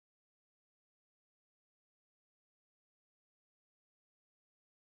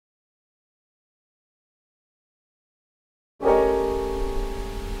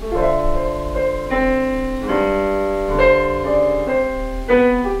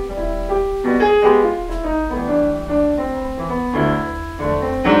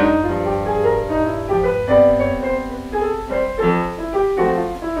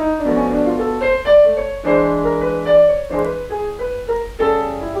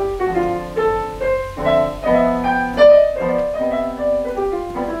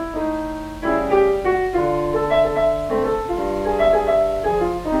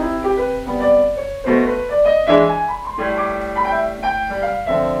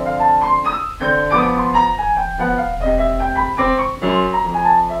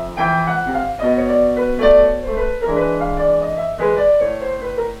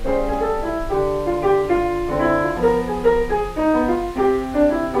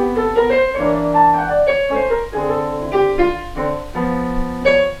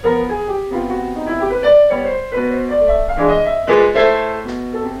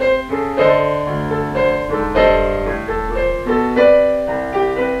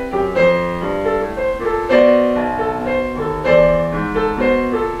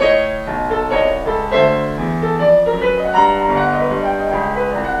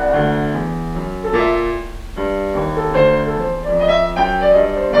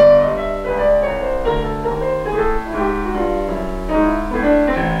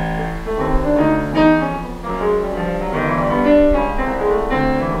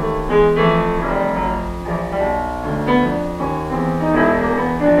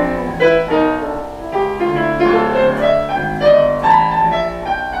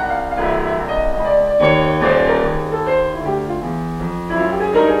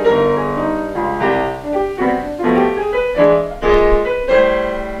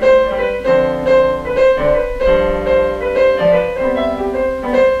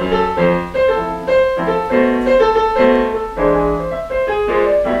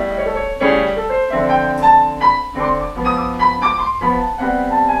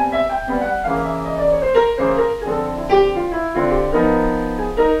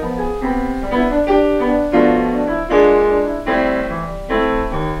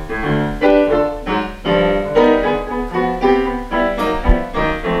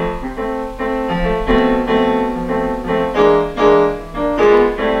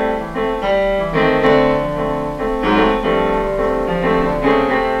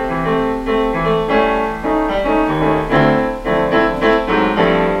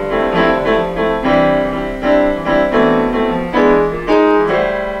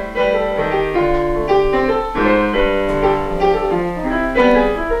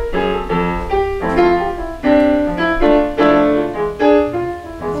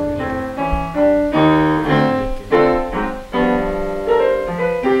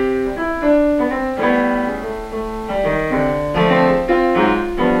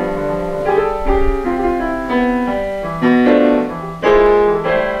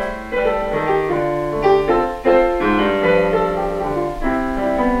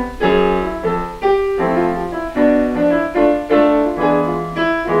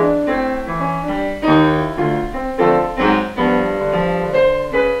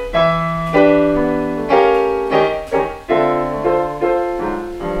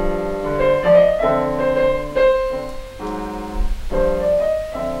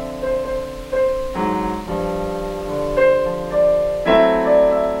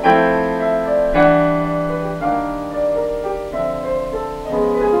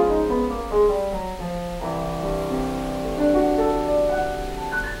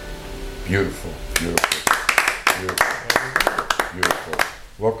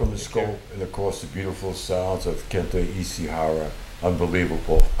welcome to Scope, and of course the beautiful sounds of Kenta Ishihara.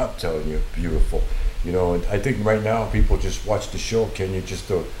 Unbelievable. I'm telling you, beautiful. You know, and I think right now people just watch the show, Kenya, just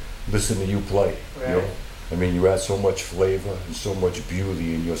to listen to you play. Right. You know? I mean, you add so much flavor and so much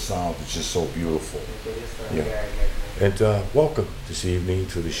beauty in your sound. It's just so beautiful. Yeah. And welcome this evening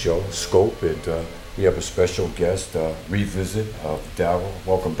to the show, Scope, and we have a special guest, revisit of Daryl.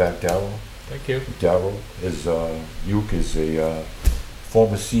 Welcome back, Daryl. Thank you. Daryl is Uke is a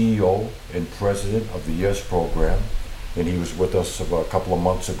former CEO and president of the YES program, and he was with us about a couple of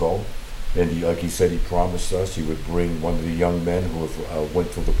months ago. And he, like he said, he promised us he would bring one of the young men who have, went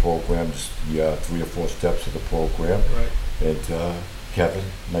through the program, the 3 or 4 steps of the program. Right. And Kevin,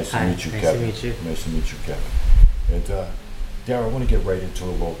 nice to meet you, nice Kevin. to meet you. Nice to meet you, Kevin. And Darryl, I want to get right into it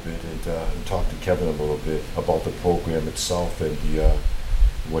a little bit and talk to Kevin a little bit about the program itself and the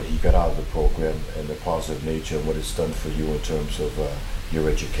what he got out of the program and the positive nature and what it's done for you in terms of your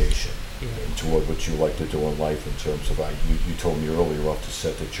education. Yeah. And toward what you like to do in life in terms of, you told me earlier off the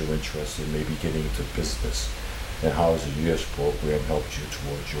set that you're interested in maybe getting into business, and how has the YES program helped you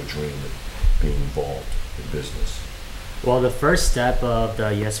towards your dream of being involved in business? Well, the first step of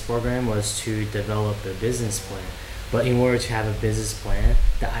the YES program was to develop a business plan. But in order to have a business plan,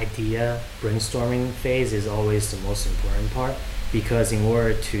 the idea brainstorming phase is always the most important part, because in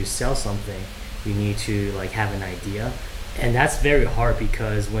order to sell something, you need to have an idea. And that's very hard,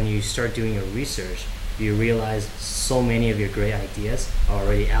 because when you start doing your research, you realize so many of your great ideas are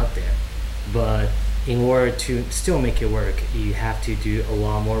already out there. But in order to still make it work, you have to do a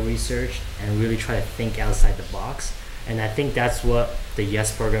lot more research and really try to think outside the box. And I think that's what the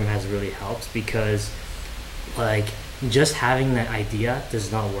YES program has really helped, because just having that idea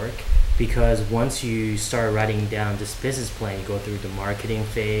does not work, because once you start writing down this business plan, you go through the marketing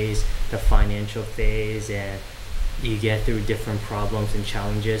phase, the financial phase, and you get through different problems and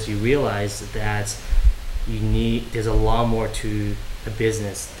challenges. You realize that there's a lot more to a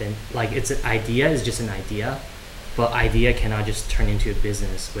business than it's an idea is just an idea, but idea cannot just turn into a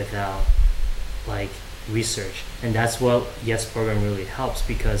business without research. And that's what YES program really helps,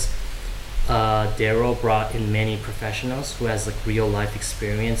 because Daryl brought in many professionals who has real life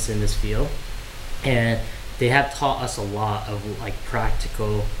experience in this field, and they have taught us a lot of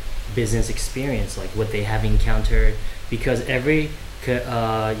practical business experience, what they have encountered, because every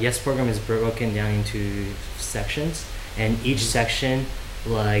YES program is broken down into sections, and each section,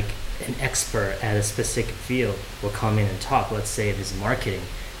 an expert at a specific field will come in and talk. Let's say if it's marketing,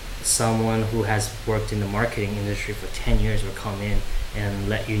 someone who has worked in the marketing industry for 10 years will come in and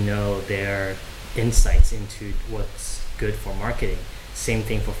let you know their insights into what's good for marketing. Same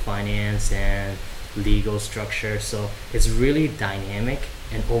thing for finance and legal structure. So it's really dynamic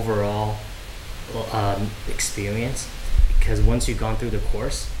and overall experience, because once you've gone through the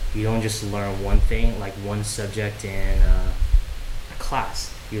course, you don't just learn one thing, one subject in a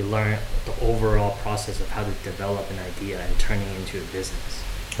class. You learn the overall process of how to develop an idea and turning it into a business.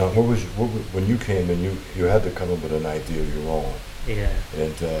 When you came in, you had to come up with an idea of your own. Yeah.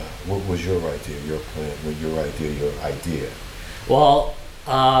 And what was your idea, your plan, your idea? Well,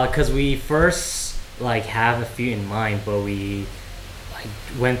 because we first have a few in mind, but we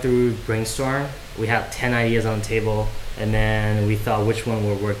went through brainstorm. We had 10 ideas on the table, and then we thought which one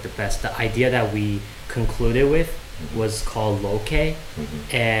would work the best. The idea that we concluded with was called Locate,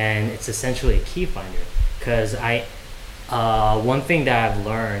 and it's essentially a key finder. Because one thing that I've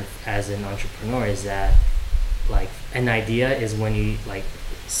learned as an entrepreneur is that an idea is when you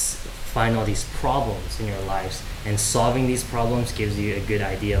find all these problems in your lives, and solving these problems gives you a good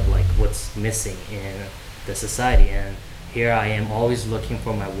idea of what's missing in the society. And here I am always looking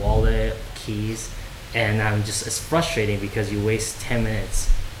for my wallet, keys, and it's frustrating because you waste 10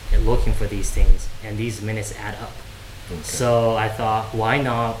 minutes looking for these things, and these minutes add up. Okay. So I thought, why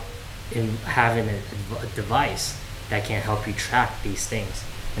not having a device that can help you track these things?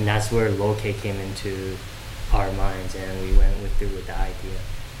 And that's where Locate came into our minds, and we went through with the idea.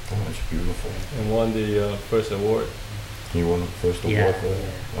 Oh, that's beautiful. And won the first award. You won the first award for that?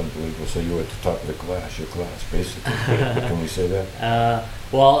 Yeah. Unbelievable. So you were at the top of your class, basically. Can we say that?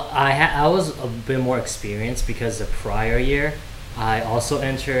 Well, I was a bit more experienced, because the prior year I also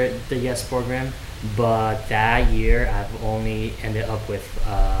entered the YES program, but that year I've only ended up with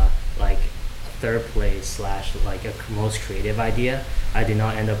third place / a most creative idea. I did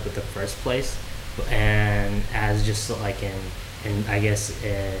not end up with the first place, and as just and I guess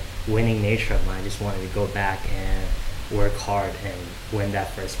winning nature of mine, I just wanted to go back and work hard and win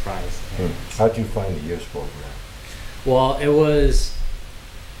that first prize. How did you find the YES program? Well, it was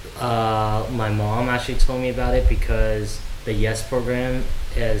my mom actually told me about it, because the YES program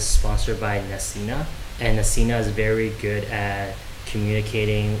is sponsored by NECINA, and NECINA is very good at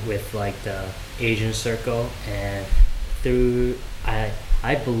communicating with like the Asian circle, and through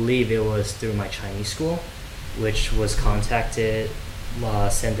I believe it was through my Chinese school, which was contacted,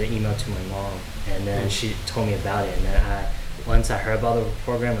 sent an email to my mom, and then she told me about it, and then once I heard about the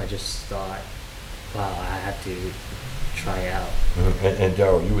program, I just thought, wow, I have to try out. And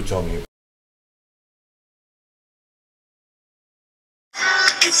Daryl, you were telling me.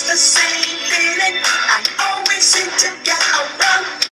 It's the same feeling I always seem to get.